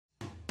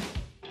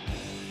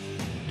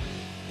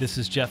This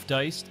is Jeff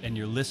Deist, and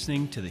you're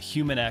listening to the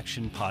Human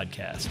Action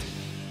Podcast.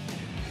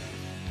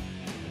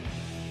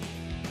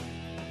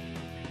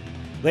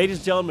 Ladies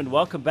and gentlemen,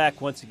 welcome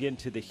back once again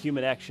to the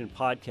Human Action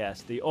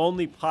Podcast, the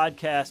only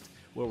podcast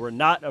where we're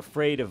not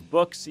afraid of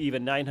books,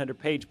 even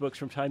 900-page books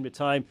from time to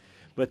time.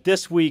 But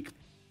this week,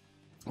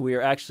 we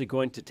are actually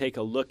going to take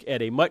a look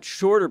at a much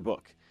shorter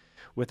book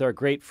with our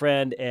great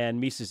friend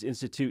and Mises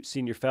Institute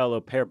Senior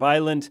Fellow, Per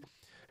Bylund,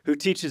 who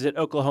teaches at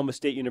Oklahoma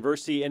State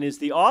University and is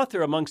the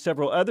author, among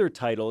several other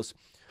titles,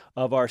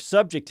 of our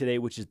subject today,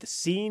 which is The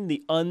Seen,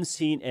 the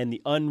Unseen, and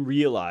the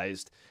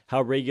Unrealized,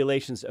 How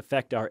Regulations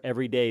Affect Our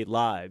Everyday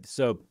Lives.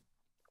 So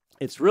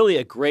it's really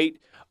a great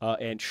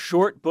and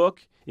short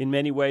book in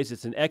many ways.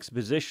 It's an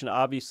exposition,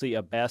 obviously,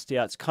 of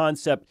Bastiat's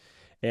concept,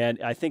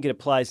 and I think it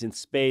applies in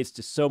spades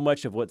to so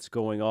much of what's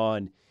going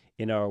on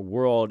in our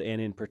world, and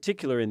in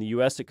particular in the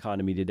U.S.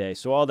 economy today.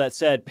 So all that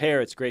said,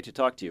 Per, it's great to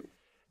talk to you.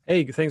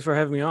 Hey, thanks for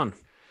having me on.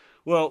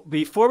 Well,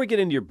 before we get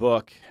into your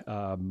book,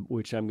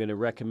 which I'm going to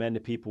recommend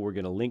to people, we're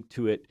going to link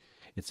to it.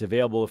 It's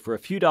available for a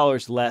few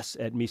dollars less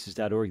at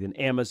Mises.org than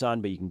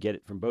Amazon, but you can get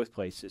it from both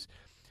places.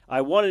 I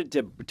wanted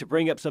to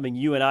bring up something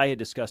you and I had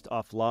discussed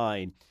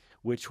offline,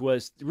 which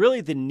was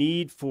really the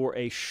need for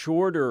a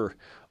shorter,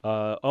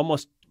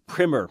 almost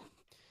primer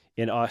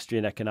in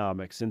Austrian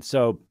economics. And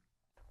so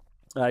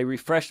I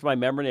refreshed my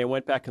memory, and I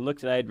went back and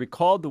looked, and I had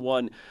recalled the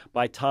one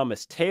by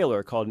Thomas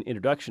Taylor called An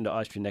Introduction to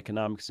Austrian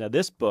Economics. Now,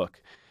 this book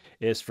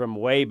is from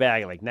way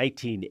back, like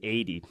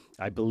 1980.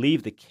 I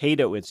believe the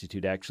Cato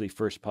Institute actually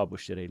first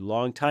published it a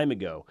long time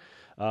ago.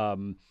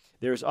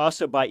 There's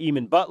also by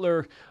Eamon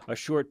Butler, a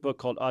short book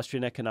called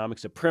Austrian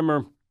Economics, a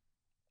primer.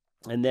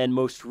 And then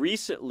most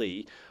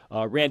recently,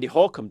 Randy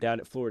Holcomb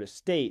down at Florida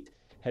State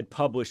had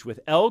published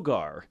with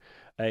Elgar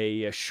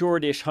a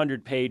shortish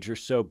 100-page or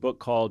so book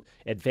called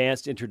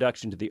Advanced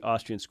Introduction to the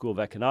Austrian School of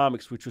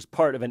Economics, which was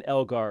part of an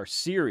Elgar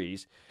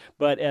series.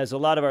 But as a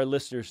lot of our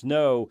listeners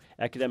know,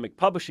 academic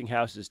publishing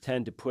houses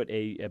tend to put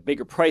a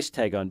bigger price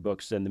tag on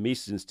books than the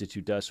Mises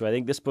Institute does. So I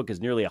think this book is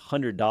nearly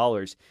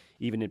 $100,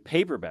 even in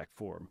paperback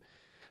form.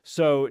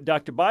 So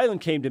Dr.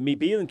 Bylund came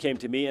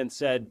to me and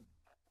said,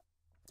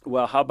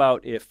 well, how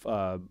about if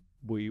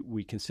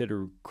we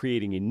consider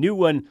creating a new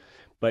one,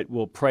 but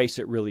we'll price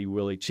it really,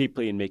 really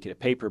cheaply and make it a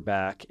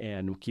paperback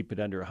and we'll keep it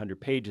under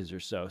 100 pages or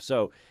so.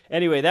 So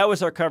anyway, that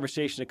was our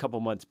conversation a couple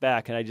months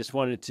back, and I just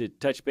wanted to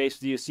touch base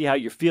with you, see how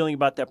you're feeling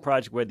about that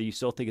project, whether you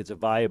still think it's a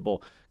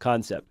viable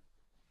concept.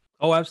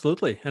 Oh,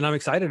 absolutely. And I'm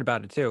excited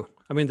about it too.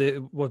 I mean,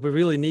 what we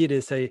really need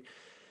is a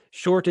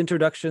short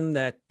introduction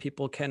that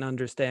people can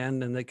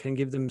understand and that can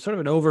give them sort of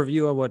an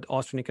overview of what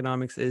Austrian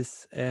economics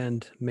is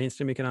and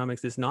mainstream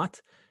economics is not,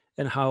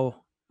 and how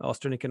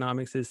Austrian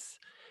economics is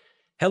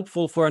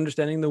helpful for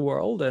understanding the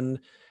world and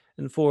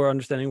for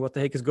understanding what the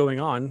heck is going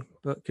on,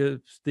 because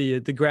the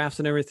graphs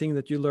and everything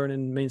that you learn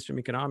in mainstream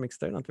economics,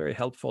 they're not very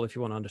helpful if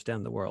you want to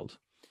understand the world.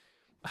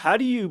 How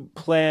do you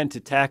plan to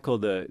tackle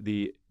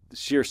the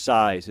sheer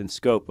size and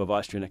scope of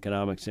Austrian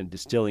economics and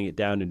distilling it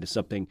down into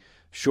something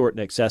short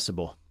and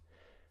accessible?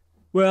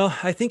 Well,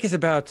 I think it's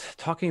about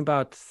talking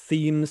about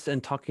themes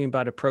and talking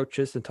about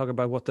approaches and talking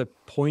about what the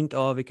point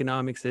of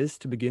economics is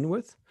to begin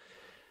with.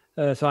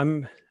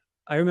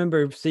 I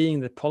remember seeing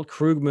that Paul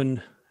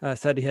Krugman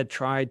said he had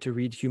tried to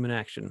read Human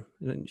Action.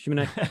 Human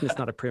Action is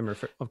not a primer,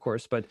 of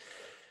course, but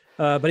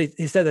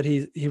he said that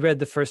he read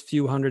the first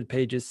few hundred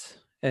pages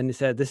and he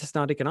said, this is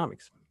not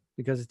economics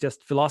because it's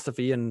just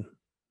philosophy, and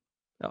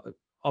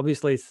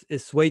obviously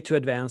it's way too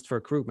advanced for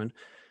Krugman.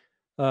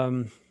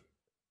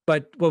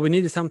 But what we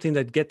need is something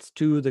that gets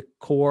to the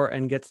core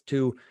and gets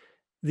to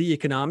the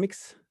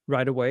economics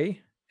right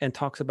away and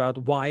talks about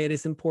why it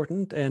is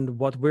important and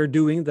what we're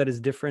doing that is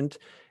different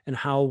and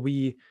how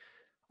we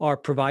are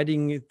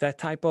providing that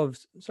type of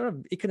sort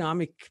of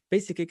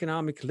basic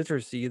economic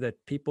literacy that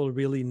people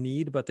really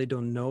need, but they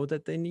don't know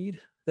that they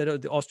need,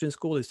 that the Austrian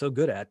school is so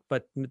good at,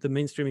 but the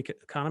mainstream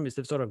economists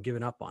have sort of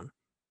given up on.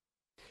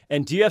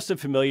 And do you have some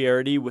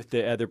familiarity with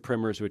the other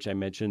primers, which I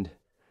mentioned?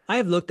 I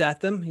have looked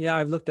at them. Yeah,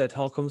 I've looked at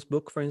Holcomb's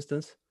book, for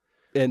instance.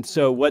 And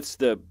so what's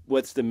the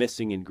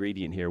missing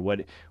ingredient here?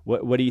 What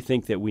do you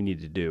think that we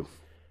need to do?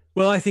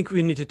 Well, I think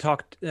we need to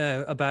talk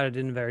about it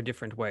in a very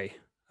different way.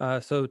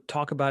 So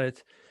talk about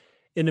it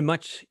in a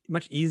much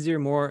easier,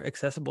 more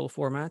accessible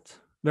format.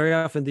 Very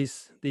often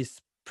these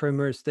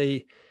primers,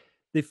 they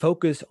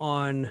focus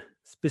on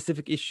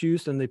specific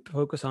issues and they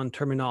focus on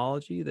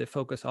terminology. They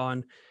focus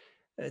on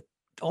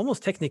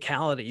almost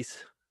technicalities.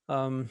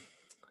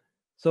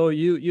 So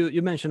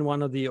you mentioned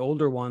one of the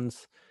older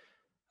ones.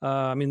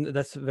 I mean,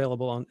 that's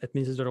available at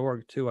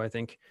Mises.org too, I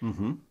think.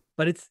 Mm-hmm.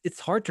 But it's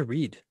hard to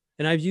read.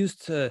 And I've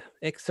used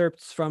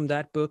excerpts from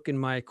that book in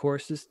my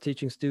courses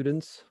teaching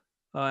students.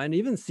 And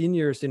even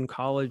seniors in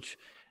college,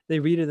 they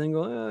read it and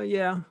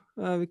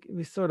go,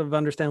 we sort of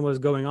understand what's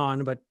going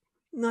on, but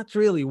not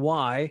really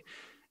why.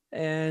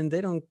 And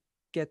they don't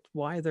get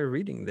why they're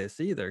reading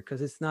this either,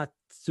 because it's not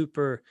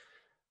super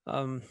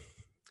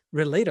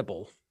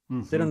relatable.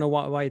 Mm-hmm. They don't know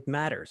why it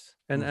matters.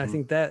 And I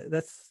think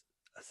that's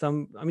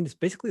it's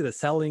basically the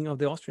selling of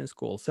the Austrian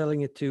school,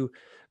 selling it to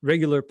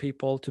regular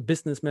people, to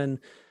businessmen,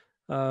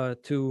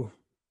 to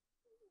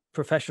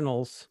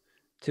professionals,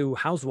 to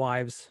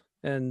housewives,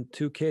 and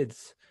to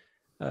kids.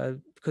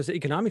 Because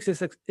economics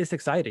is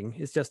exciting.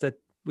 It's just that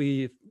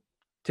we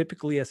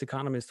typically, as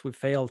economists, we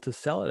fail to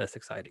sell it as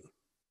exciting.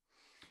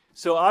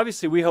 So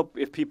obviously, we hope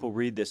if people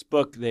read this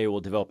book, they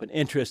will develop an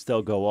interest.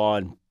 They'll go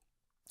on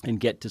and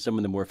get to some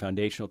of the more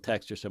foundational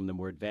texts or some of the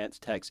more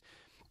advanced texts.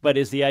 But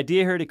is the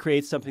idea here to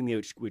create something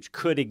which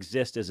could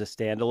exist as a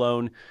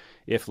standalone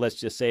if, let's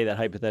just say, that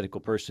hypothetical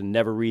person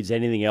never reads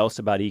anything else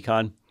about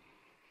econ?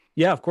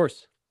 Yeah, of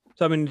course.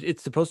 So, I mean,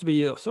 it's supposed to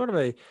be sort of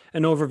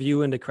an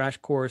overview and a crash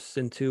course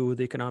into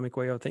the economic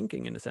way of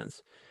thinking, in a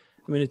sense.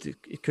 I mean,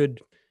 it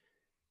could.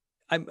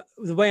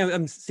 The way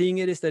I'm seeing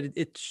it is that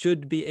it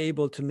should be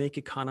able to make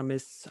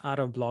economists out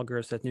of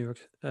bloggers at New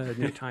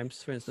York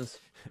Times, for instance.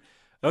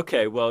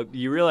 Okay, well,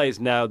 you realize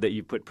now that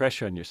you put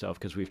pressure on yourself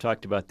because we've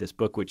talked about this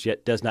book, which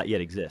does not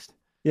yet exist.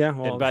 Yeah,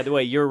 well, and by the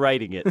way, you're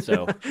writing it,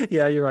 so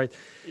yeah, you're right.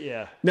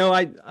 Yeah. No,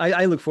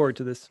 I look forward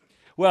to this.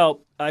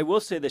 Well, I will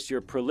say this: you're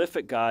a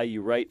prolific guy.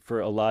 You write for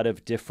a lot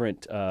of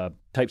different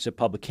types of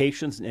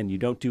publications, and you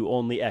don't do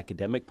only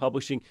academic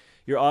publishing.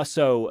 You're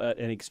also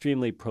an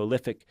extremely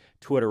prolific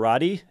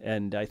Twitterati,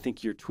 and I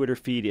think your Twitter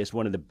feed is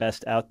one of the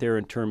best out there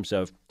in terms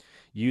of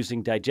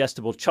using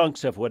digestible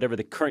chunks of whatever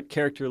the current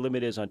character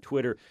limit is on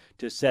Twitter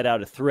to set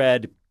out a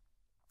thread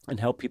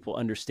and help people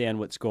understand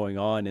what's going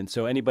on. And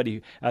so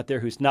anybody out there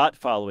who's not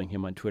following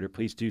him on Twitter,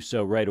 please do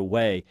so right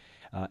away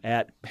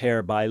at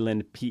Per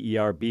Bylund,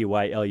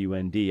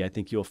 Perbylund. I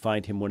think you'll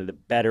find him one of the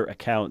better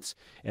accounts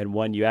and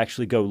one you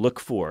actually go look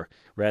for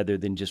rather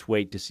than just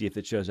wait to see if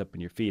it shows up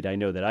in your feed. I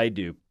know that I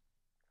do.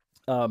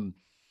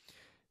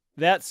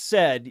 That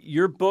said,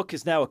 your book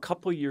is now a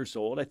couple years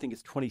old. I think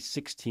it's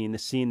 2016, The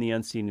Seen, the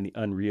Unseen, and the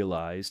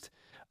Unrealized.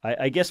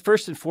 I guess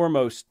first and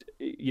foremost,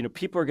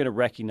 people are going to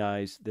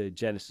recognize the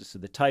genesis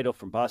of the title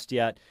from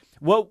Bastiat.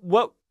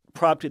 What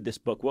prompted this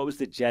book? What was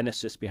the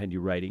genesis behind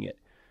you writing it?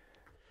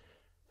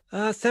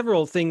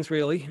 Several things,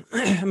 really.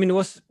 I mean, it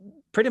was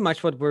pretty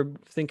much what we're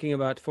thinking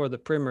about for the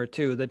primer,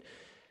 too, that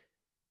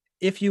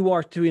if you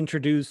are to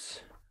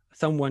introduce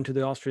someone to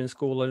the Austrian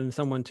school and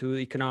someone to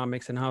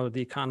economics and how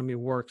the economy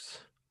works,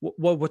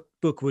 what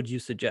book would you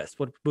suggest?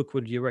 What book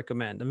would you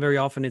recommend? And very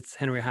often it's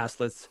Henry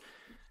Hazlitt's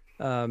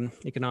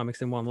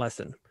Economics in One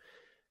Lesson.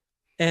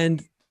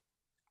 And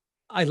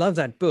I love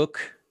that book,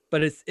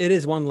 but it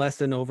is one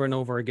lesson over and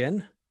over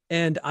again.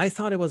 And I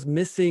thought it was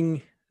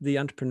missing the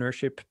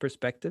entrepreneurship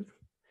perspective,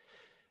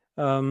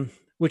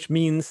 which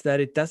means that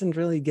it doesn't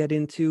really get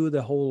into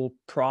the whole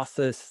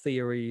process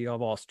theory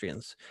of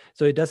Austrians.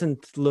 So it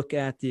doesn't look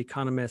at the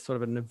economy as sort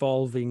of an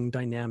evolving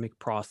dynamic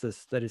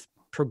process that is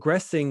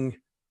progressing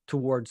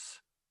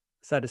towards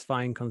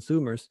satisfying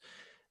consumers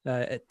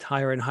at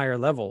higher and higher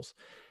levels.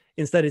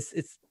 Instead,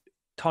 it's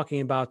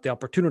talking about the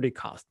opportunity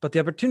cost. But the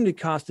opportunity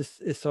cost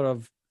is sort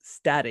of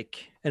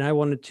static, and I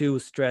wanted to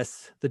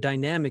stress the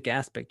dynamic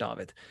aspect of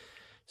it.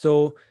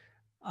 So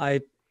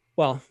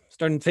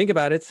starting to think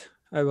about it,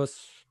 I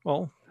was,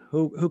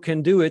 who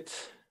can do it?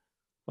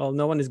 Well,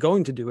 no one is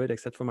going to do it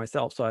except for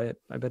myself, so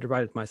I better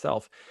write it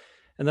myself.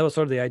 And that was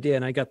sort of the idea,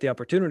 and I got the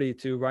opportunity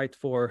to write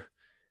for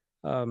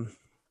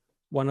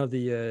one of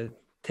the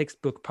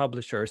textbook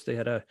publishers. They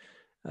had a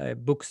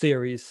book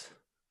series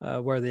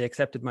where they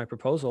accepted my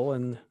proposal,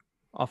 and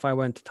off I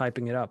went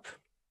typing it up.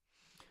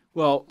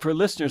 Well, for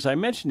listeners, I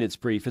mentioned it's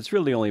brief. It's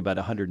really only about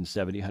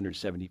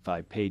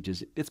 175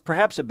 pages. It's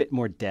perhaps a bit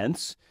more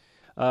dense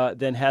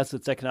than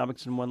Hazlitt's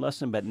Economics in One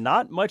Lesson, but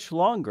not much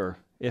longer,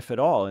 if at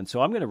all. And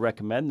so I'm going to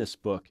recommend this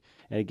book.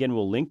 And again,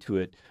 we'll link to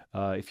it.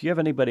 If you have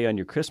anybody on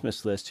your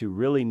Christmas list who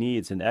really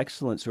needs an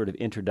excellent sort of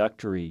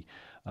introductory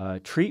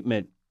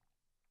treatment,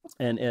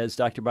 and as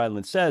Dr.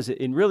 Bylund says,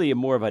 in really a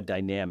more of a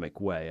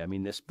dynamic way. I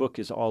mean, this book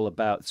is all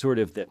about sort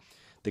of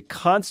the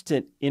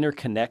constant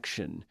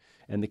interconnection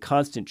and the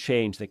constant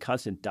change, the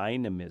constant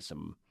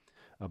dynamism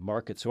of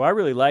markets. So I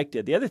really liked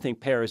it. The other thing,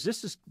 Per, is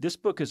this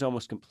book is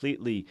almost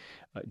completely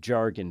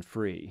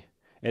jargon-free.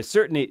 And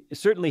it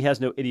certainly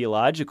has no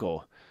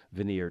ideological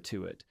veneer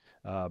to it.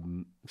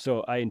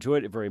 So I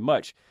enjoyed it very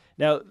much.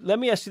 Now, let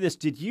me ask you this.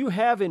 Did you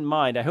have in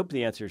mind, I hope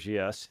the answer is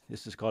yes,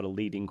 this is called a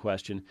leading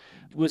question,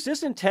 was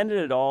this intended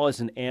at all as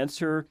an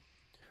answer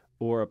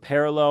or a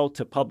parallel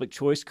to public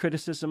choice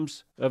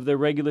criticisms of the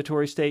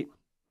regulatory state?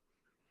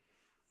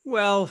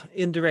 Well,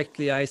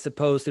 indirectly, I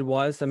suppose it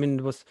was. I mean,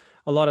 it was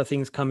a lot of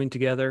things coming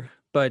together,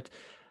 but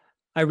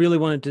I really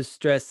wanted to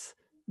stress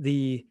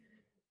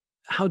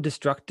how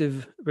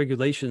destructive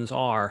regulations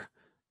are,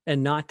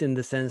 and not in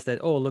the sense that,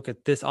 oh, look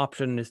at this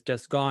option is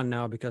just gone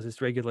now because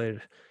it's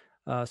regulated,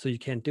 so you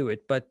can't do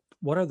it. But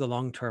what are the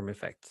long-term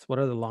effects? What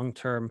are the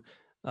long-term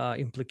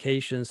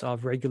implications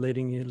of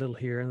regulating a little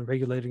here and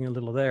regulating a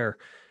little there?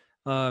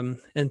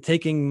 And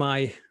taking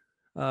my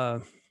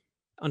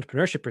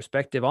entrepreneurship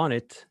perspective on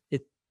it,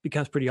 it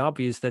becomes pretty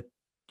obvious that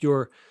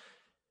your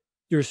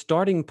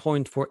starting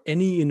point for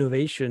any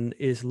innovation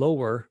is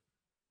lower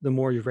the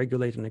more you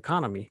regulate an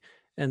economy.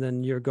 and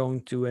then you're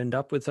going to end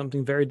up with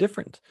something very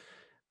different.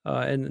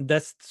 And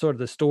that's sort of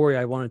the story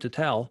I wanted to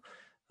tell.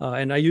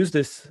 And I use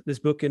this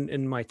book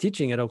in my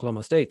teaching at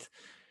Oklahoma State.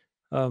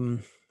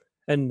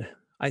 And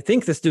I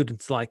think the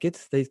students like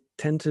it. They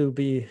tend to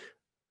be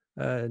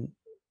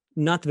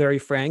not very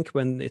frank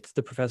when it's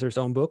the professor's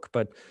own book,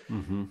 but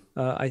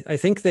I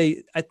think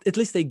they at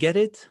least they get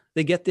it.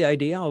 They get the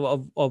idea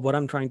of what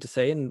I'm trying to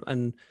say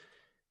and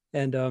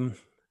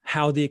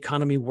how the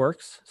economy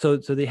works. So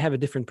they have a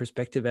different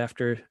perspective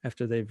after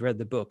they've read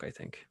the book, I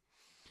think.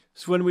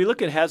 So when we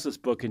look at Hazlitt's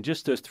book, in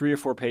just those 3 or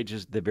 4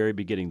 pages at the very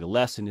beginning, the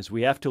lesson is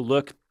we have to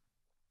look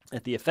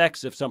at the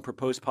effects of some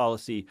proposed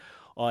policy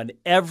on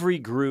every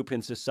group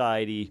in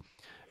society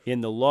in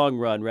the long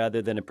run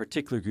rather than a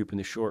particular group in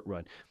the short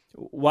run.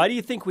 Why do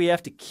you think we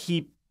have to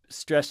keep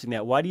stressing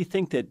that? Why do you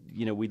think that,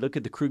 we look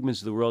at the Krugmans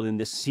of the world and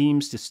this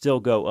seems to still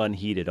go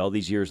unheeded all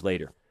these years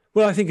later?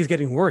 Well, I think it's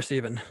getting worse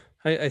even.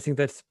 I think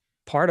that's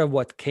part of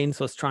what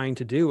Keynes was trying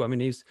to do. I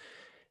mean,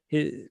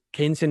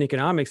 Keynesian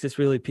economics is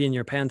really pee in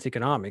your pants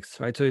economics,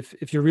 right? So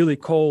if you're really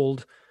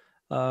cold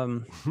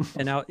and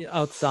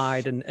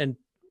outside and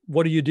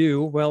what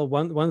do? Well,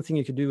 one thing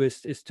you could do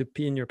is to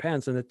pee in your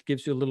pants, and it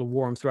gives you a little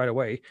warmth right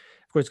away.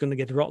 Of course, it's going to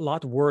get a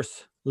lot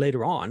worse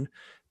later on,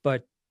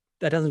 but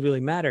that doesn't really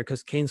matter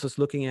because Keynes was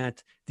looking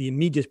at the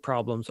immediate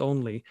problems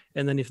only.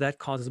 And then if that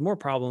causes more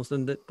problems,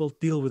 then we'll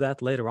deal with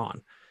that later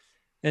on.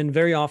 And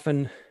very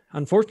often,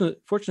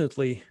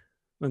 unfortunately,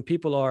 when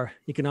people are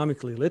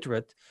economically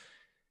literate,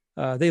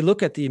 they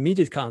look at the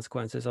immediate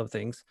consequences of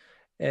things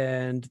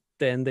and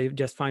then they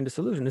just find a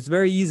solution. It's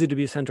very easy to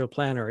be a central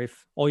planner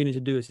if all you need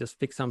to do is just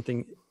fix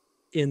something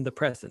in the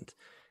present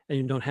and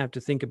you don't have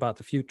to think about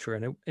the future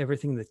and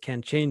everything that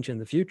can change in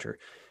the future.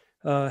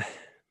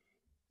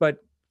 But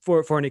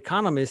for an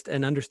economist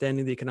and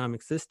understanding the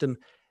economic system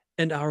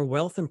and our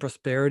wealth and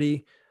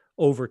prosperity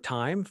over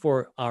time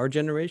for our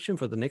generation,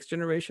 for the next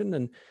generation,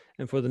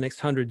 and for the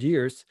next 100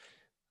 years,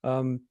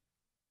 then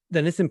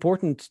it's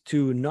important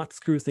to not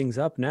screw things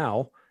up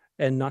now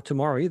and not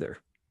tomorrow either.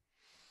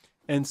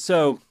 And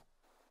so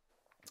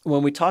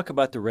when we talk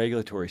about the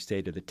regulatory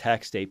state or the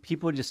tax state,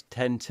 people just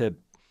tend to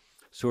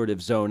sort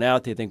of zone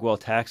out. They think, well,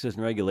 taxes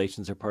and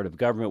regulations are part of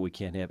government. We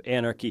can't have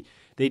anarchy.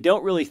 They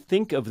don't really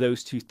think of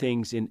those two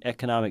things in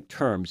economic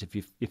terms,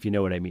 if you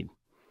know what I mean.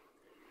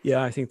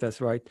 Yeah, I think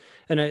that's right.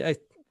 And I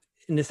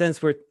in a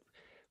sense,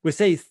 we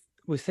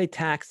say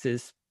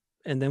taxes,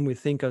 and then we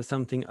think of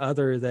something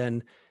other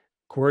than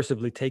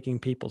coercively taking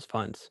people's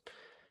funds.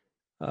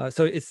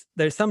 So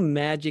there's some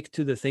magic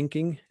to the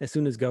thinking as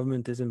soon as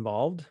government is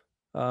involved.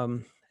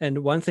 And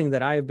one thing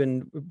that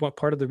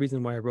part of the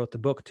reason why I wrote the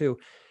book too,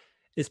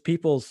 is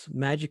people's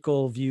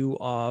magical view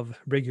of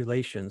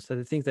regulations. That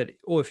they think that,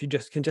 if you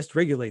can just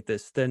regulate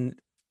this, then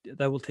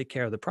that will take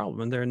care of the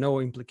problem. And there are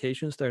no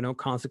implications, there are no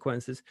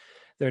consequences,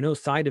 there are no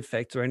side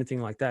effects or anything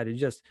like that. You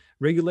just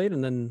regulate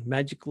and then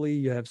magically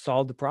you have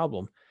solved the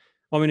problem.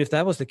 I mean, if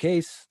that was the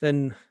case,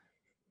 then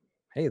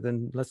hey,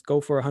 then let's go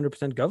for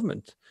 100%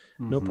 government,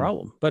 no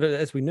problem. But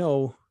as we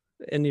know,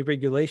 any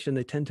regulation,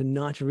 they tend to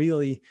not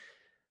really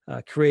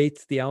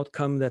create the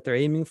outcome that they're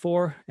aiming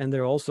for, and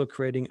they're also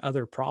creating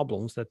other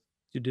problems that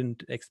you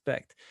didn't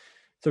expect.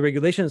 So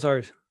regulations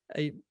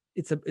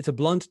it's a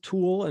blunt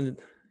tool, and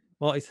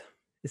well,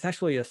 it's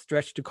actually a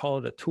stretch to call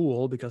it a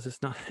tool because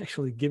it's not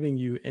actually giving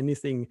you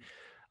anything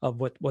of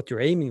what you're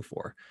aiming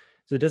for.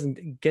 So it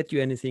doesn't get you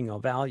anything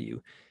of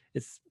value.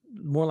 It's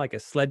more like a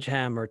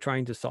sledgehammer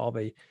trying to solve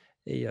a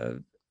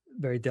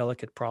very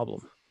delicate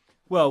problem.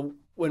 Well,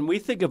 when we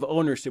think of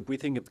ownership, we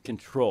think of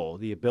control,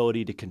 the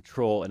ability to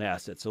control an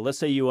asset. So let's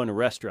say you own a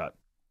restaurant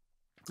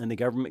and the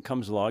government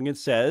comes along and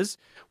says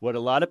what a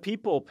lot of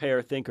people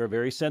think are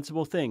very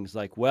sensible things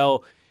like,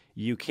 well,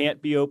 you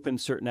can't be open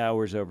certain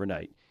hours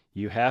overnight.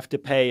 You have to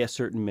pay a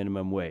certain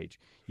minimum wage.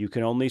 You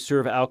can only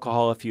serve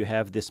alcohol if you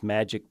have this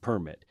magic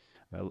permit.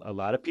 A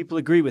lot of people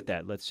agree with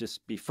that. Let's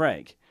just be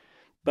frank.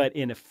 But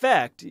in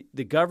effect,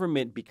 the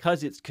government,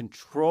 because it's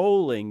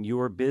controlling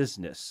your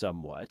business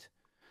somewhat,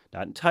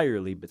 not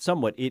entirely, but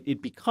somewhat,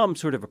 it becomes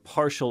sort of a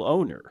partial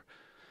owner.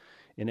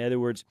 In other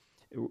words,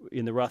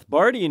 in the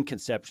Rothbardian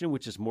conception,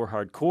 which is more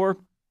hardcore,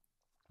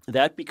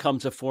 that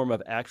becomes a form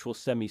of actual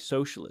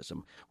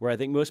semi-socialism, where I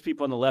think most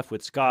people on the left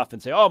would scoff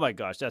and say, oh my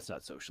gosh, that's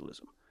not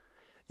socialism.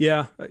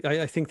 Yeah,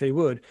 I think they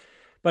would.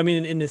 But I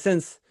mean, in a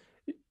sense,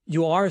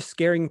 you are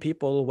scaring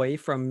people away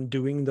from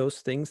doing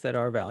those things that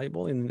are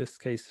valuable. In this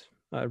case,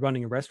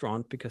 running a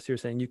restaurant, because you're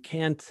saying you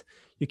can't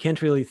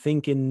really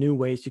think in new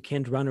ways. You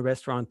can't run a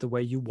restaurant the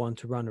way you want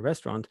to run a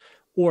restaurant,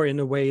 or in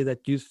a way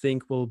that you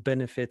think will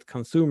benefit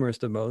consumers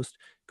the most,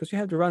 because you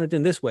have to run it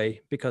in this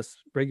way because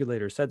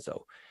regulators said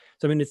so.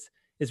 So I mean,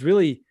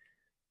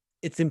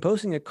 it's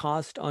imposing a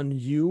cost on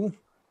you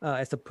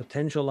as a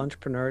potential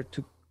entrepreneur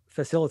to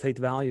facilitate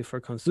value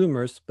for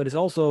consumers, but it's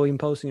also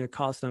imposing a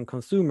cost on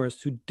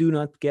consumers who do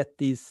not get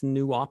these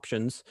new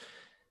options.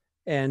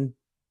 And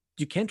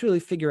you can't really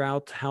figure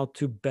out how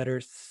to better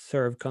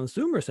serve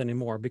consumers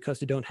anymore because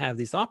you don't have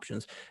these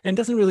options. And it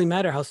doesn't really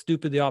matter how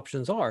stupid the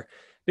options are.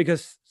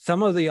 because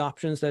some of the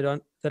options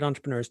that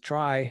entrepreneurs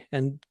try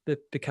and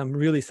that become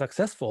really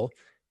successful,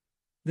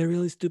 they're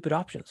really stupid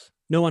options.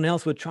 No one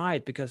else would try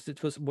it because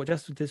it was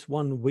just this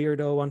one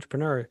weirdo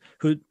entrepreneur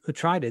who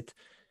tried it.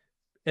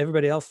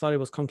 Everybody else thought it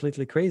was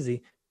completely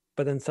crazy,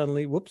 but then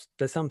suddenly, whoops,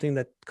 there's something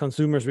that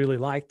consumers really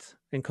liked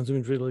and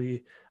consumers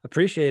really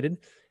appreciated,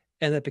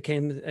 and that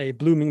became a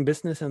blooming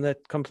business, and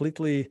that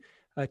completely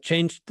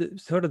changed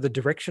sort of the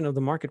direction of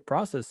the market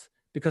process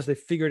because they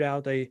figured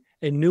out a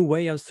new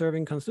way of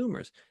serving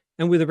consumers.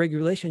 And with the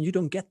regulation, you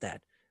don't get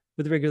that.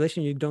 With the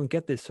regulation, you don't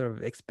get this sort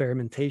of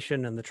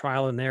experimentation and the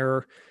trial and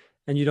error,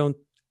 and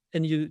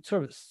you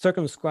sort of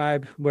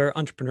circumscribe where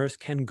entrepreneurs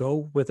can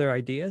go with their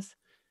ideas.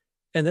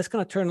 And that's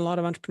going to turn a lot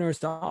of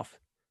entrepreneurs off.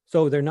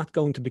 So they're not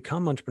going to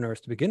become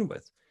entrepreneurs to begin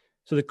with.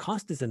 So the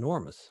cost is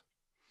enormous.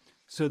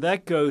 So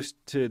that goes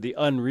to the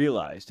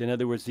unrealized. In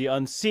other words, the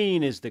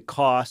unseen is the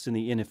costs and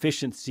the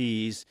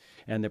inefficiencies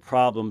and the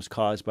problems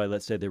caused by,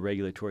 let's say, the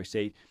regulatory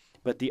state.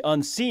 But the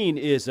unseen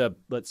is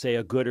let's say,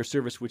 a good or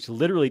service which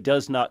literally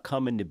does not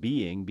come into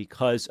being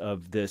because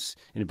of this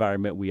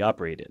environment we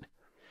operate in.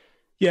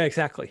 Yeah,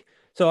 exactly.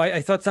 So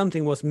I thought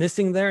something was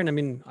missing there. And I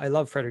mean, I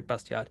love Frederick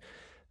Bastiat.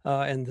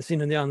 And the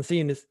seen and the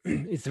unseen is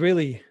it's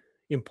really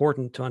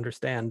important to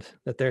understand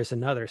that there's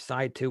another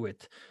side to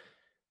it.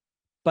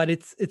 But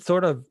it's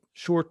sort of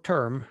short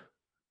term,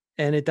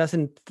 and it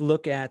doesn't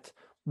look at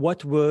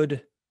what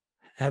would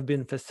have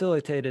been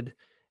facilitated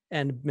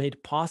and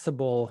made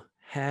possible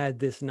had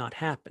this not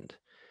happened.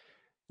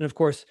 And of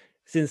course,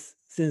 since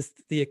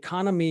the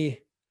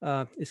economy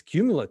is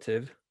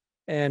cumulative,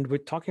 and we're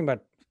talking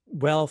about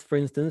wealth, for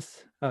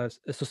instance, a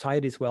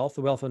society's wealth,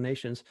 the wealth of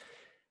nations,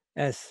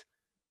 as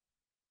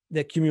the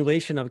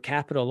accumulation of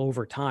capital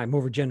over time,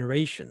 over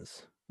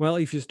generations. Well,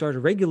 if you start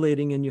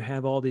regulating and you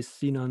have all these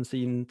seen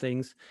unseen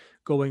things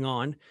going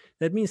on,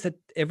 that means that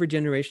every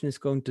generation is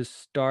going to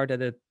start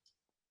at a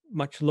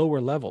much lower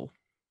level.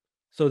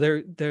 So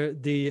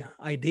the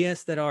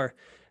ideas that are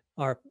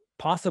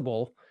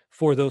possible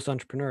for those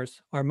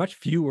entrepreneurs are much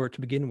fewer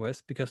to begin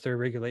with because there are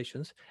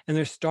regulations, and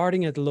they're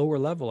starting at a lower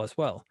level as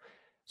well.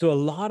 So a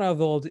lot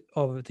of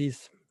of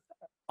these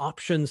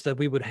options that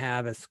we would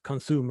have as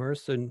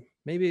consumers and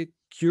maybe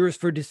cures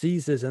for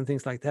diseases and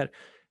things like that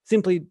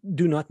simply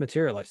do not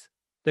materialize.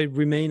 They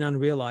remain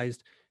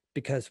unrealized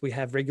because we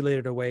have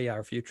regulated away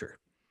our future.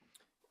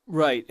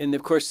 Right. And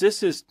of course,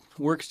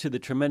 works to the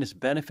tremendous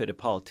benefit of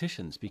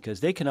politicians because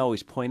they can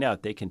always point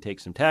out they can take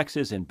some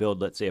taxes and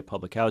build, let's say, a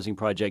public housing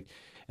project,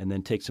 and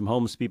then take some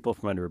homeless people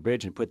from under a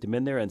bridge and put them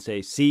in there and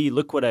say, see,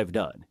 look what I've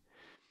done.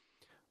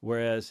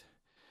 Whereas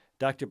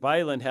Dr.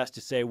 Bylund has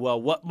to say,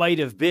 well, what might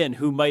have been,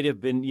 who might have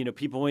been,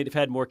 people might have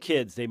had more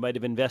kids. They might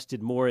have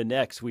invested more in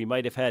X. We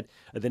might have had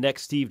the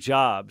next Steve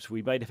Jobs.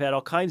 We might have had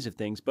all kinds of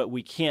things, but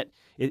we can't,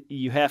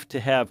 you have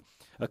to have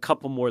a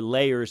couple more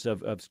layers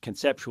of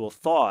conceptual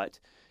thought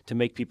to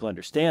make people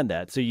understand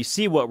that. So you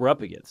see what we're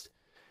up against.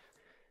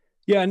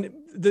 Yeah, and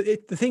the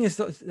thing is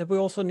that we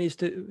also need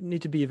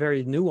to be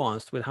very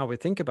nuanced with how we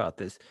think about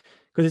this,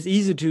 because it's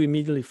easy to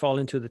immediately fall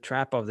into the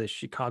trap of the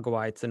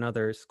Chicagoites and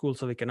other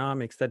schools of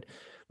economics that,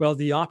 well,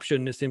 the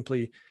option is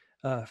simply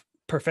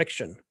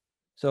perfection.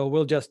 So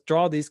we'll just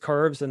draw these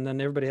curves, and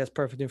then everybody has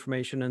perfect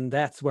information, and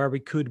that's where we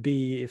could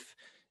be if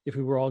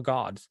we were all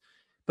gods.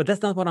 But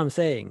that's not what I'm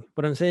saying.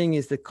 What I'm saying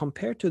is that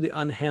compared to the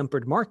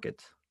unhampered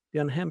market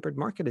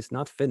is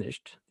not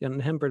finished. The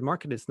unhampered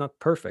market is not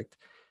perfect.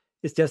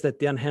 It's just that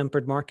the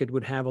unhampered market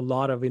would have a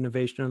lot of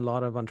innovation, a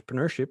lot of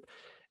entrepreneurship,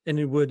 and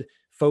it would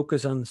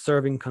focus on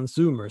serving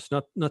consumers,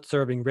 not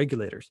serving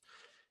regulators.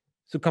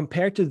 So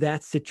compared to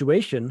that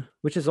situation,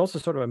 which is also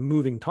sort of a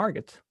moving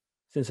target,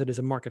 since it is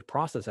a market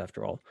process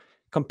after all,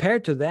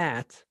 compared to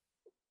that,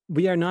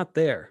 we are not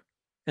there.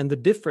 And the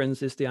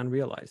difference is the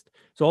unrealized.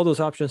 So all those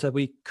options that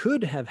we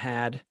could have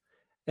had,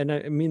 and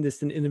I mean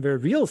this in a very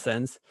real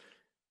sense,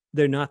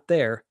 they're not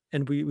there.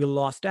 And we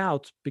lost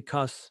out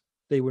because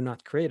they were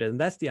not created. And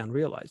that's the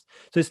unrealized.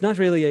 So it's not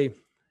really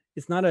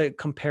it's not a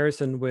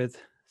comparison with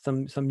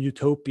some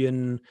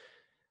utopian,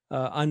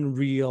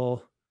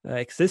 unreal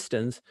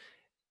existence.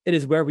 It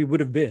is where we would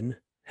have been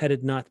had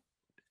it not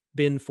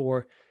been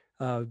for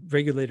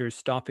regulators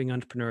stopping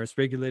entrepreneurs,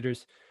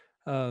 regulators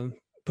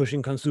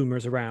pushing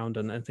consumers around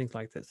and things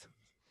like this.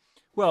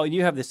 Well,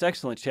 you have this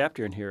excellent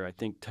chapter in here, I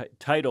think,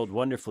 titled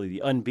wonderfully,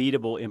 The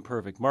Unbeatable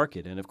Imperfect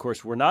Market. And of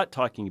course, we're not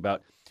talking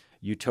about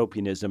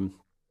utopianism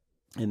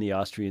in the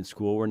Austrian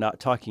school. We're not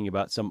talking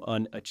about some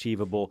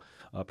unachievable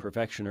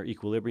perfection or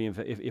equilibrium.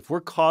 If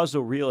we're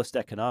causal realist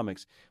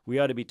economics, we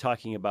ought to be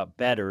talking about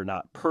better,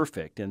 not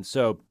perfect. And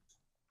so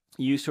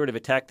you sort of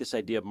attack this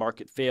idea of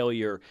market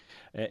failure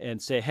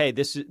and say, hey,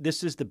 this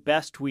is the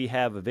best we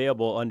have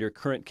available under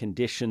current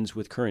conditions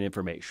with current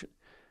information.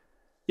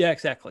 Yeah,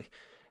 exactly.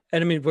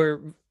 And I mean,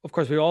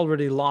 we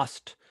already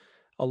lost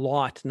a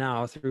lot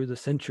now through the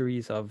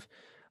centuries of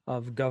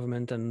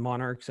government and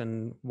monarchs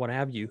and what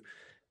have you.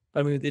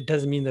 But I mean, it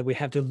doesn't mean that we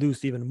have to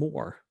lose even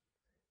more.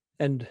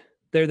 And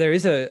there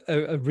is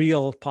a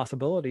real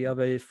possibility of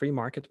a free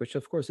market, which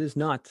of course is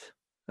not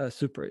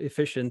super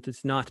efficient.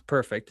 It's not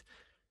perfect,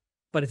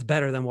 but it's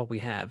better than what we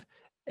have.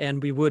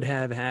 And we would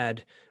have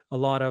had a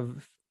lot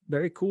of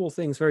very cool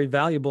things, very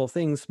valuable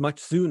things much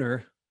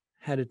sooner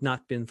had it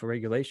not been for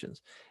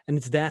regulations. And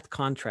it's that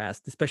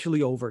contrast,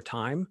 especially over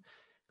time,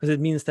 because it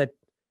means that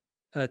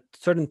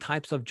certain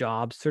types of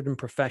jobs, certain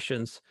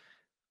professions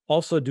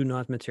also do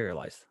not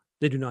materialize.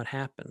 They do not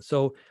happen.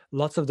 So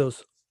lots of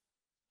those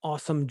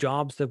awesome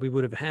jobs that we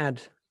would have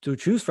had to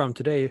choose from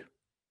today,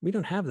 we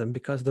don't have them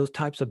because those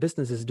types of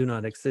businesses do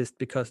not exist,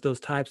 because those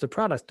types of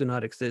products do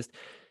not exist,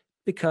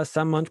 because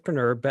some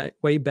entrepreneur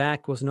way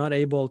back was not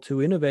able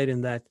to innovate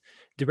in that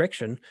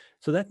direction.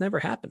 So that never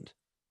happened.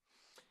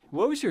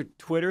 What was your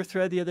Twitter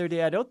thread the other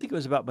day? I don't think it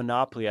was about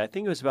monopoly. I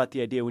think it was about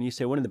the idea when you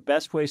say one of the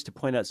best ways to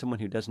point out someone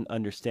who doesn't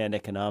understand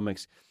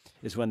economics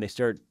is when they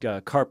start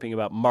carping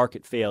about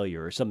market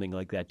failure or something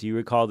like that. Do you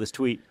recall this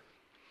tweet?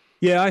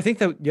 Yeah, I think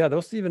that, yeah, that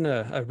was even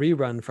a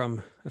rerun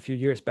from a few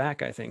years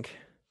back, I think.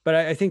 But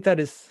I think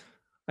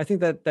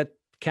that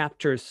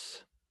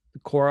captures the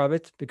core of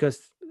it,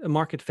 because a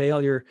market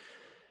failure,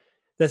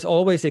 there's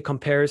always a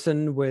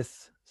comparison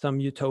with some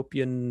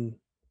utopian,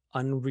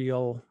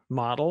 unreal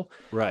model.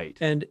 Right.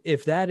 And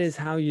if that is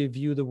how you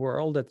view the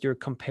world, that you're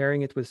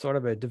comparing it with sort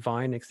of a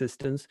divine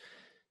existence,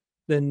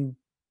 then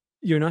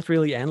you're not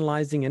really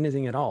analyzing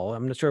anything at all.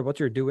 I'm not sure what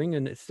you're doing,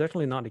 and it's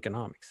certainly not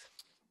economics.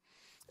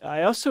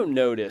 I also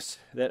notice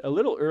that a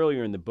little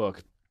earlier in the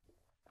book,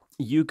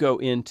 you go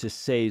into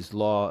Say's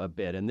law a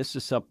bit, and this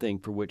is something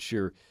for which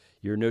you're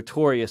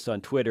notorious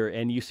on Twitter,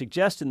 and you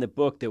suggest in the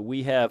book that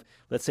we have,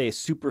 let's say, a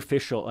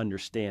superficial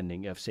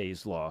understanding of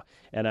Say's law.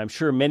 And I'm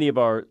sure many of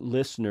our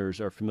listeners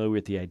are familiar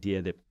with the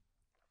idea that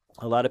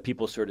a lot of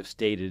people sort of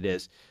state it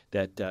as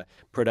that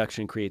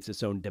production creates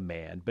its own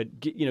demand.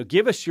 But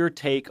give us your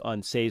take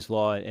on Say's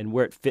law and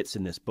where it fits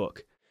in this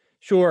book.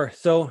 Sure.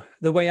 So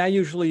the way I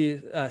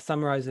usually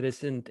summarize it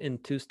is in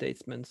two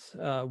statements.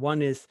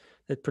 One is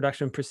that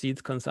production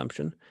precedes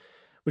consumption,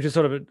 which is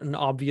sort of an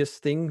obvious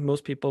thing.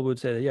 Most people would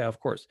say, yeah, of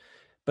course.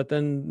 But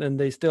then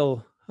they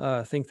still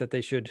think that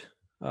they should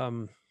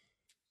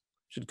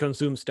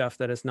consume stuff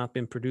that has not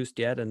been produced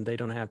yet, and they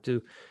don't have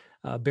to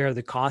bear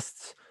the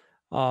costs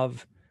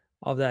of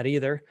that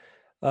either.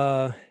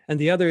 And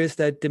the other is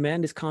that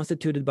demand is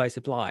constituted by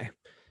supply,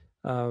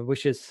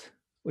 which is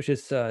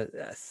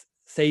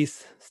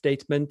Say's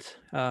statement.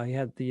 He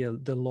had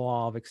the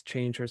law of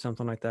exchange or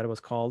something like that it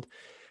was called.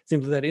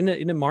 Simply that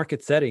in a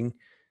market setting,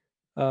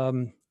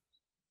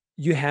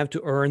 you have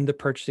to earn the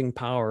purchasing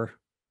power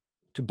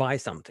to buy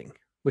something,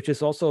 which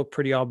is also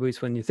pretty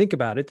obvious when you think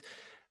about it.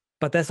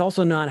 But that's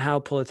also not how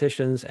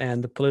politicians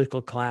and the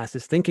political class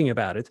is thinking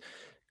about it,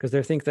 because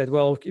they think that,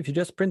 well, if you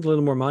just print a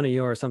little more money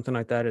or something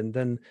like that, and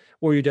then,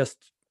 or you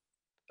just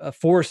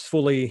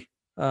forcefully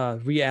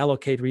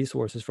reallocate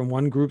resources from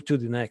one group to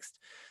the next,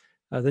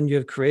 then you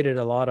have created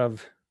a lot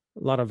of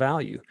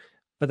value.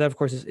 But that, of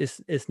course,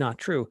 is not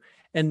true.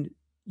 And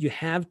you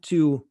have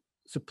to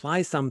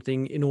supply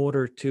something in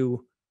order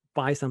to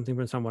buy something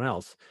from someone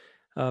else.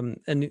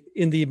 And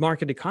in the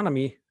market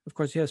economy, of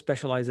course, you have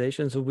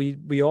specialization. So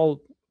we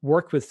all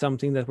work with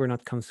something that we're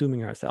not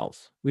consuming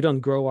ourselves. We don't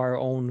grow our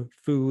own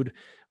food.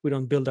 We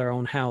don't build our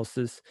own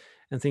houses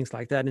and things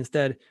like that.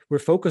 Instead, we're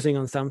focusing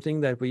on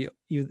something that we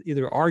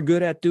either are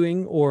good at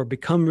doing or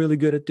become really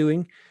good at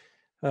doing.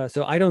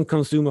 So I don't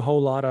consume a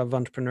whole lot of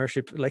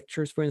entrepreneurship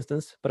lectures, for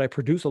instance, but I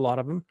produce a lot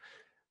of them.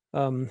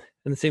 And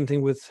the same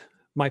thing with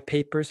my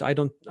papers. I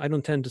don't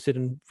tend to sit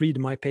and read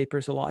my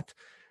papers a lot,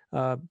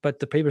 but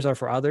the papers are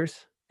for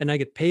others, and I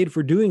get paid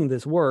for doing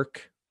this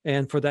work.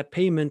 And for that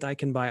payment, I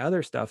can buy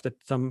other stuff that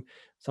some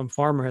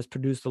farmer has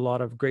produced a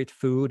lot of great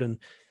food, and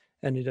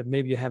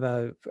maybe you have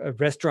a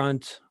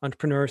restaurant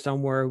entrepreneur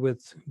somewhere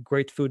with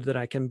great food that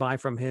I can buy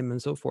from him,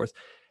 and so forth.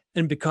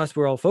 And because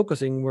we're all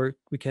focusing,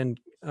 we can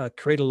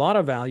create a lot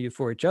of value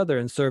for each other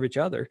and serve each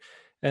other,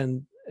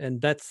 and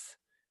that's.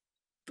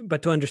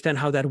 But to understand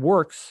how that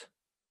works,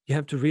 you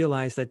have to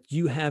realize that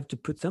you have to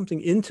put something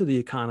into the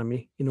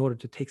economy in order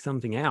to take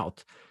something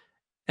out.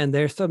 And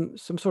there's some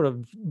sort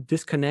of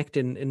disconnect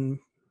in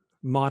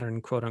modern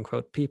quote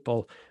unquote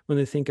people when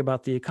they think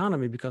about the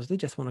economy, because they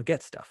just want to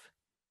get stuff.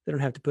 They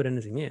don't have to put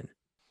anything in.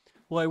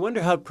 Well, I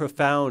wonder how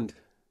profound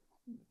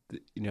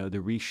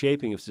the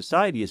reshaping of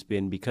society has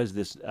been, because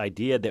this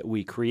idea that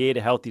we create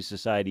a healthy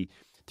society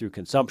through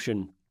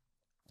consumption,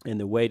 and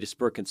the way to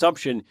spur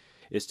consumption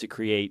is to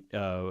create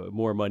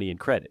more money and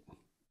credit.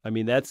 I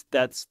mean,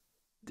 that's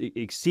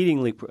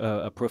exceedingly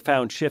a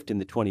profound shift in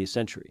the 20th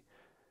century.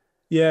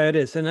 Yeah, it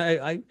is. And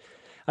I'm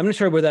not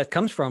sure where that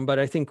comes from, but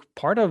I think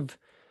part of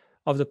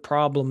the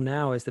problem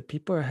now is that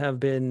people have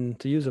been,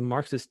 to use a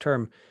Marxist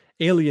term,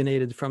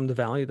 alienated from the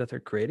value that they're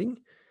creating.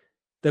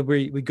 That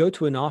we go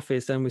to an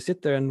office and we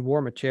sit there and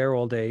warm a chair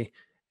all day,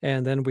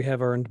 and then we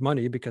have earned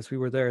money because we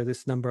were there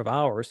this number of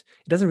hours.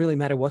 It doesn't really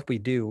matter what we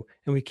do,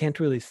 and we can't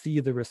really see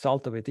the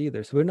result of it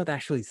either. So we're not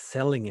actually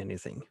selling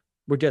anything.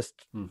 We're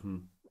just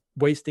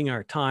wasting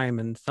our time,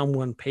 and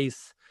someone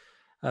pays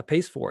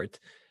for it,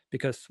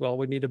 because, well,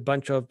 we need a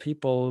bunch of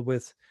people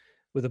with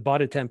a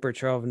body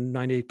temperature of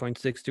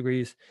 98.6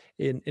 degrees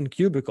in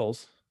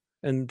cubicles.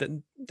 and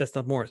then that's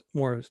not more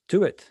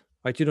to it,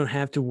 right? You don't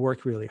have to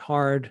work really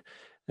hard,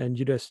 and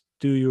you just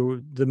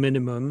do the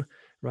minimum,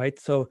 right?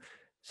 So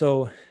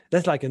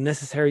that's like a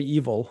necessary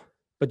evil.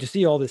 But you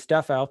see all this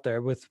stuff out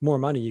there with more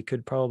money, you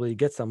could probably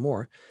get some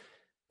more.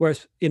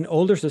 Whereas in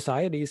older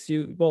societies,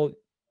 you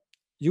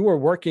were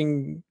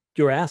working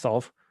your ass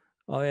off,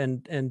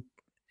 and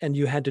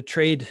you had to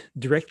trade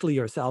directly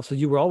yourself. So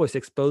you were always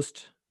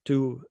exposed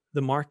to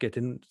the market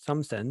in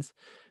some sense.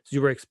 So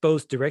you were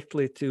exposed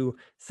directly to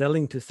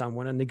selling to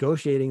someone and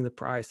negotiating the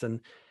price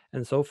and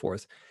so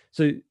forth.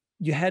 So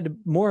you had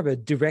more of a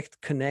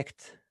direct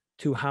connect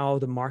to how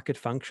the market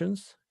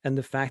functions, and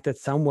the fact that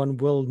someone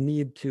will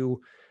need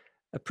to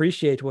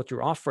appreciate what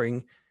you're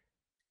offering,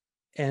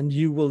 and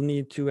you will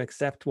need to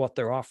accept what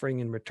they're offering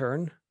in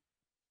return.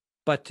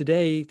 But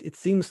today, it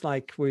seems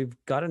like we've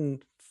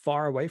gotten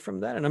far away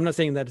from that. And I'm not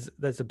saying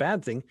that's a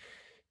bad thing,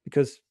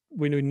 because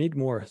we need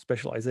more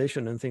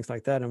specialization and things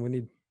like that, and we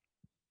need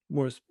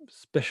more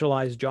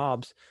specialized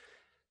jobs.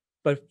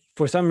 But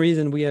for some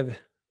reason, we have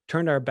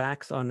turned our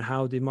backs on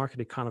how the market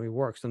economy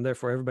works, and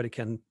therefore everybody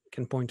can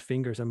point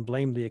fingers and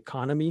blame the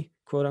economy,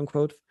 quote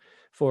unquote,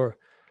 for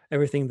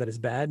everything that is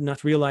bad,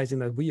 not realizing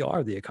that we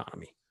are the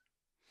economy.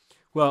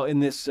 Well, in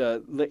this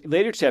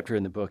later chapter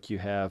in the book, you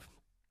have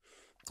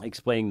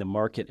explaining the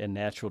market and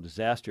natural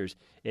disasters.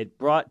 It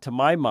brought to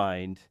my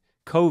mind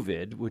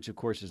COVID, which of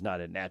course is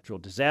not a natural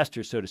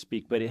disaster, so to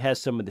speak, but it has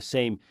some of the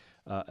same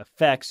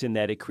effects in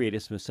that it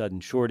created some sudden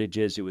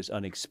shortages. It was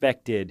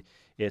unexpected.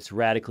 It's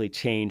radically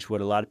changed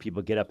what a lot of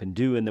people get up and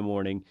do in the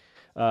morning.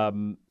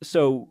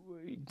 So,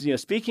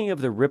 speaking of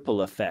the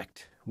ripple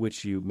effect,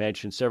 which you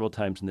mentioned several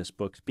times in this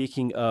book,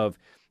 speaking of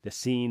the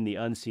seen, the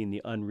unseen,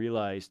 the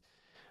unrealized,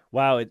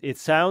 wow, it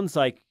sounds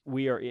like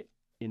we are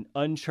in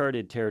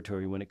uncharted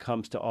territory when it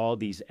comes to all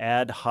these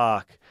ad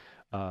hoc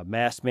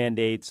mask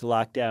mandates,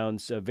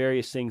 lockdowns,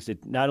 various things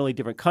that not only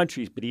different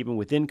countries, but even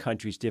within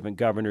countries, different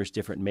governors,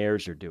 different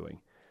mayors are doing.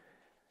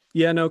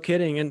 Yeah, no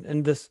kidding.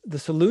 And the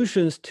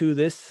solutions to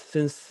this,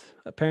 since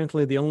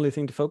apparently the only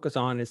thing to focus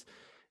on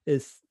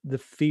is the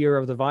fear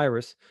of the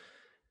virus.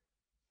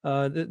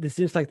 This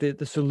seems like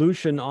the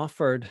solution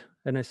offered,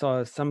 and I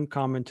saw some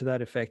comment to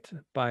that effect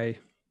by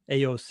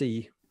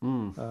AOC,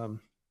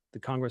 the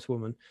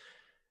congresswoman,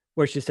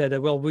 where she said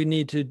that, well, we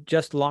need to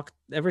just lock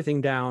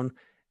everything down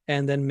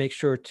and then make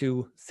sure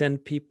to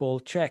send people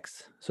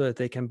checks so that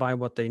they can buy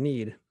what they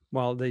need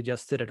while they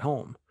just sit at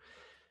home.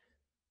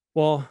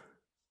 Well,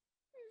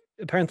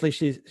 apparently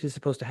she's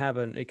supposed to have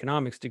an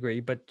economics degree,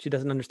 but she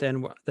doesn't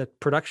understand that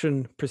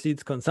production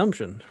precedes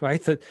consumption,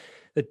 right? That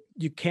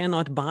you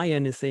cannot buy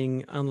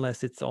anything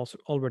unless it's also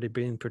already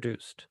been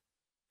produced.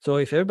 So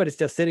if everybody's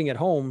just sitting at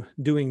home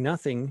doing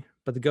nothing,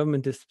 but the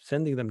government is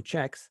sending them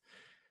checks,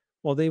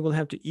 well, they will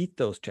have to eat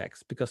those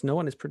checks because no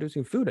one is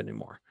producing food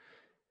anymore.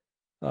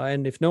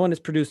 And if no one is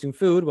producing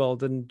food, well,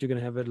 then you're going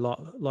to have a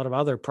lot of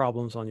other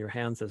problems on your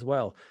hands as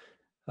well.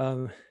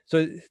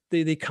 So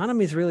the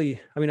economy is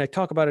really, I mean, I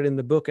talk about it in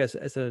the book as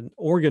an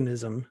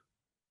organism,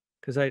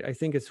 because I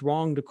think it's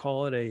wrong to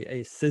call it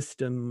a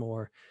system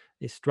or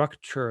a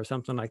structure or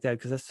something like that,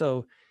 because that's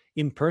so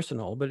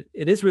impersonal. But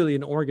it is really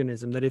an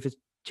organism that if it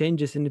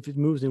changes and if it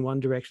moves in one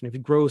direction, if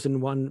it grows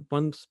in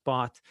one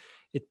spot,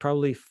 it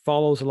probably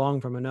follows along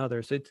from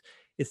another. So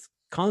it's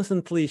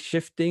constantly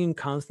shifting,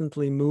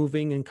 constantly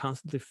moving, and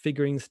constantly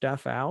figuring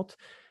stuff out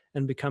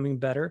and becoming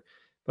better.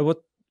 But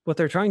what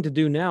they're trying to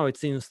do now, it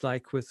seems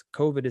like with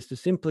COVID, is to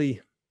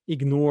simply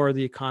ignore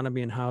the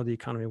economy and how the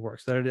economy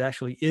works, that it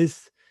actually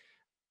is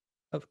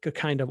a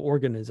kind of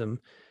organism.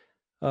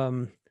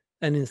 And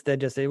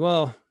instead just say,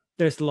 well,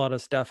 there's a lot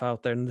of stuff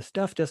out there and the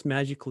stuff just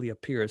magically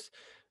appears.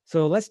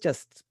 So let's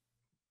just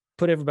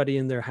put everybody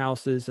in their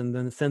houses and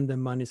then send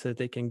them money so that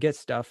they can get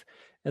stuff.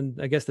 And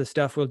I guess the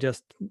stuff will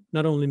just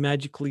not only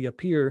magically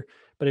appear,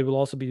 but it will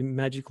also be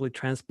magically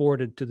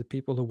transported to the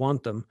people who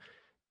want them.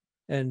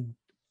 And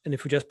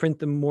if we just print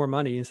them more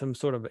money in some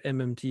sort of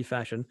MMT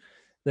fashion,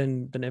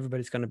 then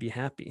everybody's going to be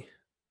happy.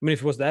 I mean,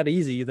 if it was that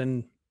easy,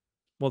 then,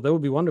 well, that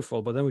would be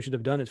wonderful, but then we should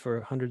have done it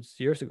for hundreds of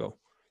years ago.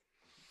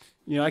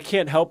 I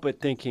can't help but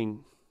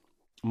thinking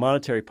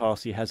monetary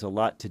policy has a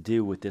lot to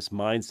do with this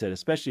mindset,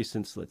 especially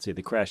since, let's say,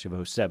 the crash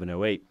of 07,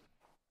 08,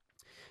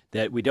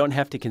 that we don't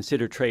have to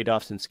consider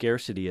trade-offs and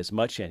scarcity as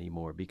much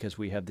anymore because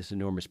we have this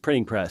enormous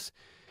printing press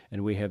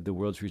and we have the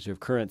world's reserve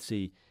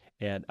currency.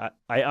 And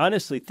I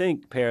honestly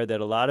think, Per,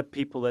 that a lot of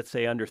people, let's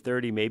say under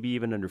 30, maybe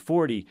even under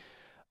 40,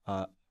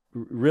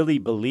 really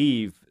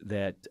believe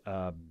that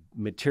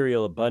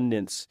material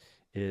abundance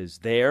is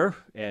there,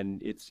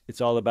 and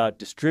it's all about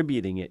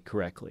distributing it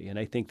correctly. And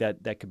I think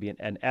that could be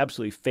an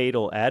absolutely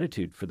fatal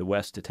attitude for the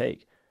West to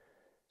take.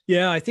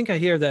 Yeah, I think I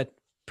hear that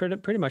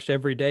pretty much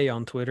every day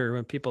on Twitter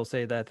when people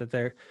say that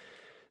there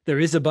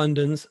is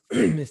abundance.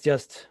 It's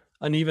just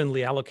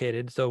unevenly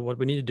allocated. So what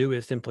we need to do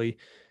is simply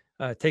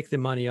take the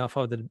money off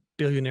of the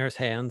billionaires'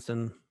 hands,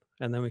 and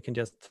then we can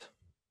just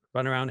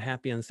run around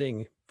happy and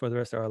sing for the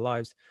rest of our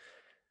lives.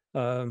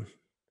 I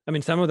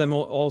mean, some of them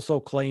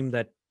also claim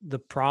that the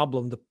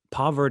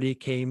poverty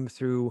came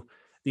through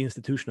the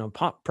institution of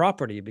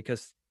property,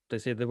 because they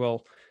say that,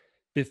 well,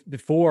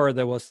 before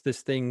there was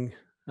this thing,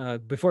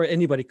 before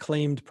anybody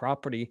claimed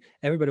property,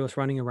 everybody was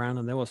running around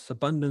and there was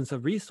abundance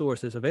of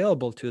resources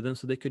available to them,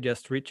 so they could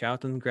just reach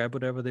out and grab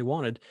whatever they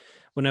wanted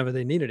whenever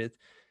they needed it,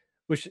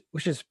 which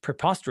is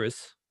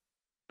preposterous.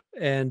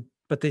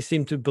 But they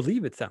seem to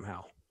believe it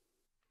somehow.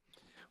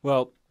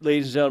 Well,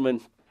 ladies and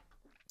gentlemen,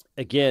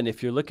 again,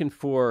 if you're looking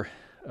for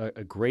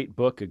a great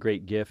book, a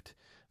great gift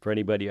for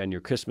anybody on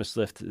your Christmas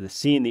list, The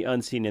Seen, the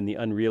Unseen, and the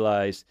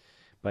Unrealized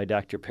by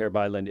Dr. Per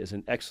Bylund is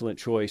an excellent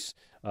choice.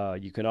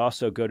 You can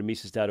also go to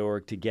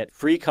Mises.org to get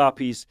free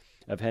copies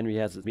of Henry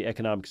Hazlitt's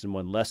Economics in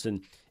One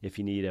Lesson if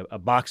you need a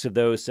box of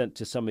those sent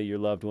to some of your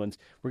loved ones.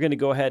 We're going to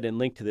go ahead and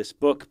link to this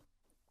book.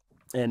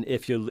 And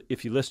if you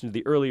listen to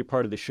the earlier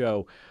part of the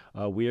show,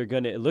 we are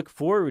going to look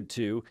forward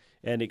to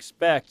and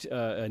expect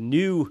a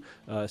new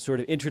sort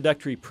of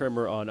introductory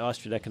primer on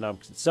Austrian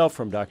economics itself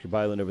from Dr.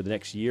 Bylund over the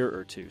next year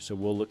or two. So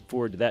we'll look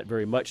forward to that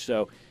very much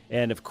so.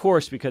 And of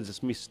course, because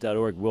it's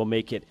Mises.org, we'll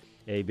make it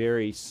a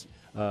very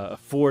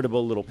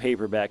affordable little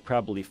paperback,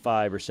 probably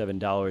 $5 or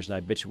 $7, and I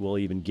bet you we'll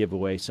even give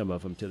away some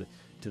of them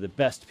to the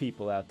best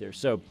people out there.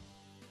 So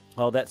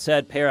all that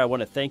said, Per, I want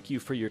to thank you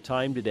for your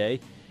time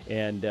today,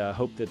 and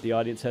hope that the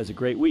audience has a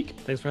great week.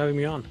 Thanks for having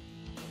me on.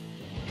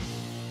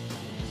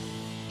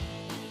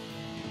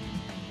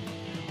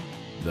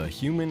 The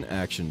Human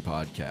Action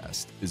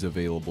Podcast is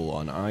available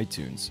on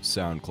iTunes,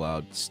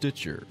 SoundCloud,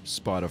 Stitcher,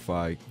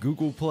 Spotify,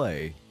 Google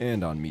Play,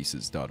 and on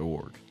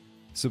Mises.org.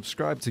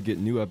 Subscribe to get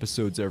new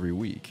episodes every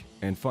week,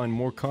 and find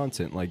more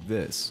content like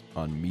this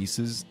on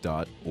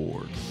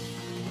Mises.org.